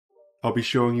I'll be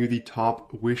showing you the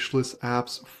top wishlist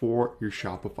apps for your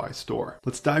Shopify store.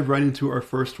 Let's dive right into our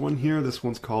first one here. This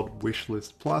one's called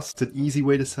Wishlist Plus. It's an easy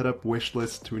way to set up wish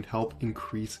lists to help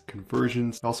increase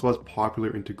conversions. It also has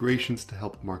popular integrations to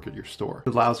help market your store.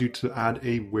 It allows you to add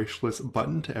a wish list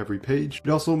button to every page. It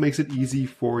also makes it easy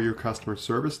for your customer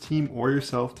service team or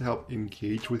yourself to help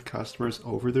engage with customers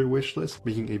over their wish list,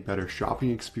 making a better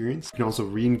shopping experience. You can also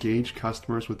re-engage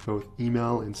customers with both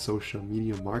email and social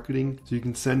media marketing. So you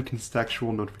can send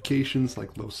contextual notifications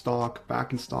like low stock,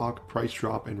 back in stock, price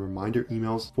drop, and reminder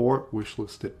emails for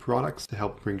wishlisted products to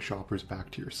help bring shoppers back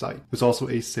to your site. There's also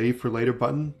a save for later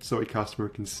button, so a customer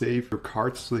can save your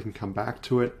carts so they can come back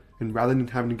to it. And rather than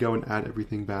having to go and add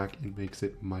everything back, it makes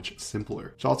it much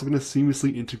simpler. It's also going to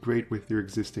seamlessly integrate with your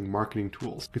existing marketing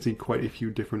tools. You can see quite a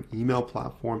few different email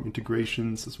platform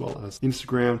integrations, as well as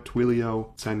Instagram,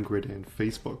 Twilio, SendGrid, and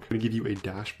Facebook. I'm going to give you a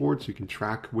dashboard so you can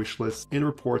track wish lists and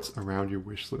reports around your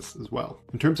wish lists as well.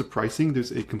 In terms of pricing, there's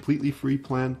a completely free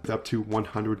plan with up to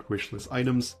 100 wish list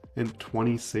items and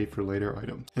 20 save for later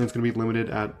items. And it's going to be limited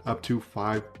at up to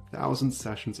 5,000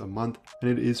 sessions a month,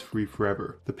 and it is free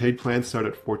forever. The paid plans start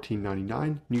at $14.99,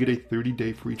 and you get a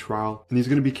 30-day free trial, and these are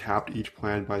going to be capped each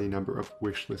plan by the number of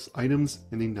wish list items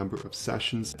and the number of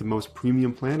sessions. The most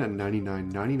premium plan at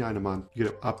 $99.99 a month, you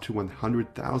get up to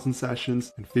 100,000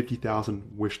 sessions and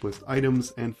 50,000 wish list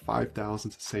items and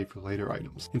 5,000 save for later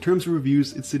items. In terms of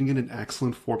reviews, it's sitting at an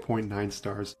excellent 4.9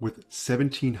 stars with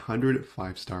 1,700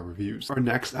 5-star reviews. Our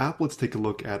next app, let's take a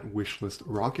look at Wishlist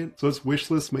Rocket. So it's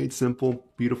wishlist made simple,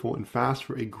 beautiful, and fast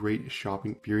for a great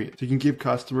shopping experience. So you can give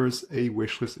customers a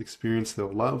wishlist experience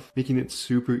they'll love, making it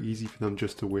super easy for them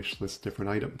just to wish list different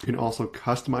items. You can also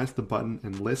customize the button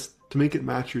and list to make it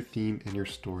match your theme and your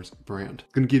store's brand.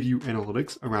 It's going to give you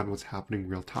analytics around what's happening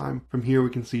real time. From here, we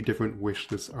can see different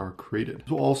wish lists are created. This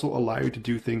will also allow you to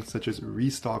do things such as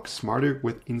restock smarter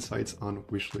with insights on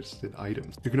wishlisted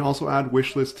items. You can also add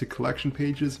wish lists to collection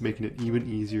pages, making it even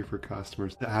easier for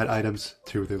customers to add items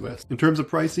to their list. In terms of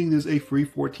pricing, there's a free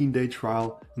 14-day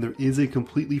trial, and there is a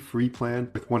completely free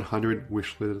plan with 100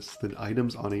 wishlisted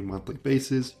items on a monthly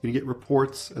basis. You can get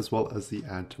reports as well as the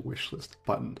add to wish list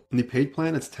button. In the paid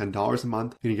plan, it's $10 a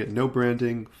month. You can get no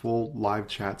branding, full live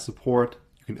chat support.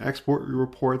 You can export your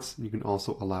reports, and you can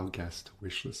also allow guests to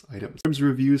wishlist items. In terms of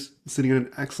reviews, it's sitting at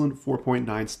an excellent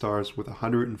 4.9 stars with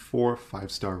 104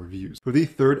 5-star reviews. For the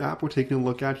third app we're taking a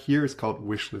look at here is called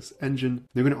Wishlist Engine.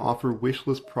 They're going to offer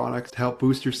wishlist products to help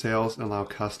boost your sales and allow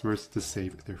customers to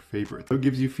save their favorites. So it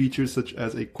gives you features such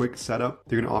as a quick setup.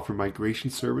 They're going to offer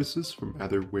migration services from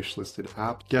other wishlisted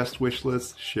apps, guest wish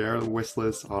lists, share wish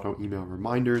lists, auto email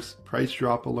reminders, price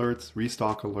drop alerts,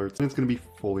 restock alerts, and it's going to be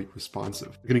fully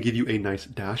responsive. They're going to give you a nice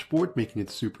dashboard, making it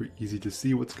super easy to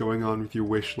see what's going on with your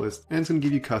wish list, and it's going to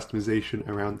give you customization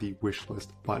around the wish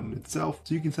list button itself,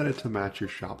 so you can set it to match your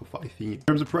Shopify theme. In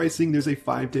terms of pricing, there's a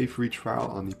 5-day free trial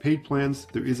on the paid plans.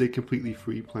 There is a completely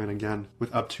free plan again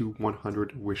with up to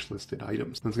 100 wish listed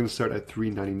items. And it's going to start at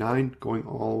 $3.99, going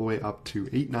all the way up to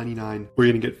 $8.99.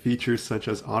 We're going to get features such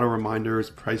as auto reminders,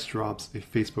 price drops, a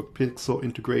Facebook pixel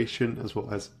integration, as well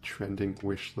as trending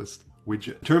wish list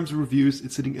widget. In terms of reviews,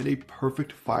 it's sitting at a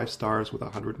perfect 5 stars with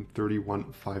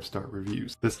 131 5-star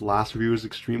reviews. This last review is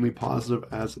extremely positive,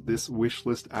 as this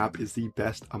wishlist app is the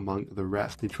best among the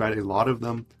rest. They tried a lot of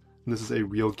them, and this is a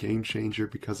real game changer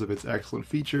because of its excellent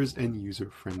features and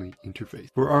user-friendly interface.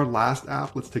 For our last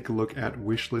app, let's take a look at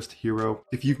Wishlist Hero.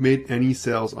 If you've made any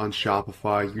sales on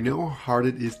Shopify, you know how hard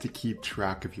it is to keep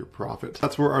track of your profit.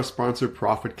 That's where our sponsor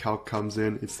Profit Calc comes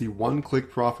in. It's the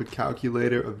one-click profit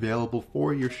calculator available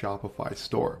for your Shopify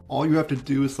store. All you have to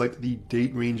do is select the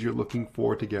date range you're looking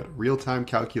for to get real-time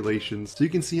calculations so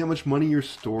you can see how much money your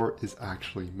store is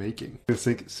actually making. You can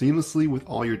sync seamlessly with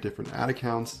all your different ad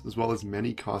accounts, as well as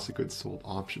many cost of goods sold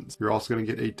options. You're also going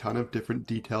to get a ton of different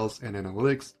details and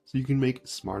analytics so you can make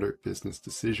smarter business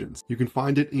decisions. You can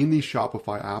find it in the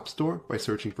Shopify App Store by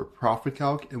searching for Profit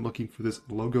Calc and looking for this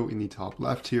logo in the top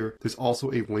left here. There's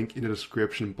also a link in the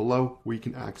description below where you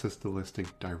can access the listing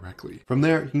directly. From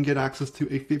there, you can get access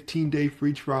to a 15-day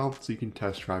free trial so you can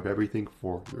test drive everything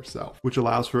for yourself, which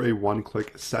allows for a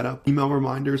one-click setup, email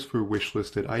reminders for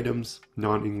wish-listed items,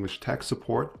 non-English text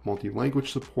support,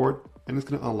 multi-language support, and it's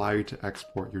going to allow you to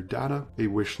export your data. A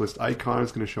wish list icon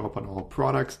is going to show up on all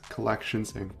products,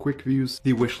 collections, and quick views.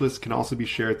 The wish list can also be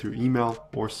shared through email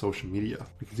or social media.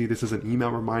 You can see this is an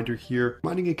email reminder here,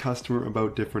 reminding a customer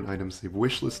about different items they've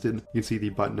wish listed. You can see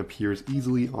the button appears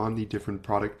easily on the different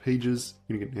product pages.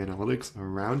 You can get analytics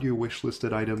around your wish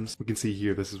listed items. We can see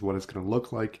here, this is what it's going to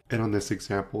look like. And on this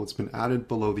example, it's been added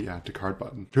below the add to cart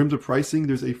button. In terms of pricing,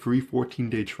 there's a free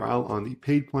 14-day trial on the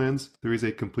paid plans. There is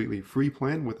a completely free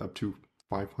plan with up to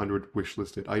 500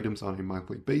 wishlisted items on a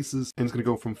monthly basis, and it's going to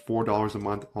go from $4 a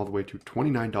month all the way to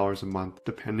 $29 a month,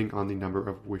 depending on the number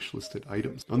of wishlisted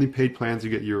items. On the paid plans, you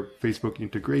get your Facebook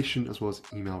integration as well as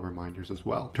email reminders as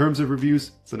well. In terms of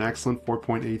reviews, it's an excellent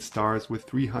 4.8 stars with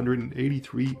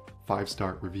 383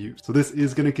 5-star reviews. So this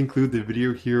is going to conclude the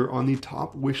video here on the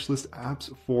top wishlist apps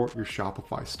for your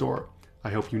Shopify store. I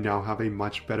hope you now have a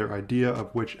much better idea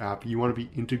of which app you want to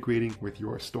be integrating with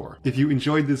your store. If you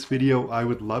enjoyed this video, I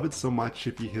would love it so much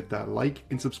if you hit that like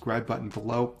and subscribe button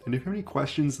below. And if you have any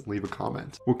questions, leave a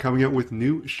comment. We're coming out with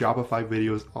new Shopify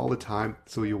videos all the time,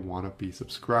 so you'll want to be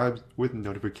subscribed with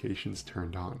notifications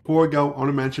turned on. Before I go, I want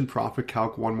to mention Profit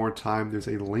Calc one more time. There's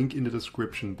a link in the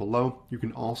description below. You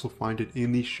can also find it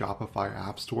in the Shopify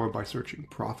App Store by searching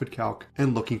Profit Calc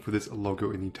and looking for this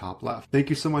logo in the top left. Thank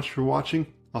you so much for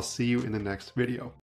watching. I'll see you in the next video.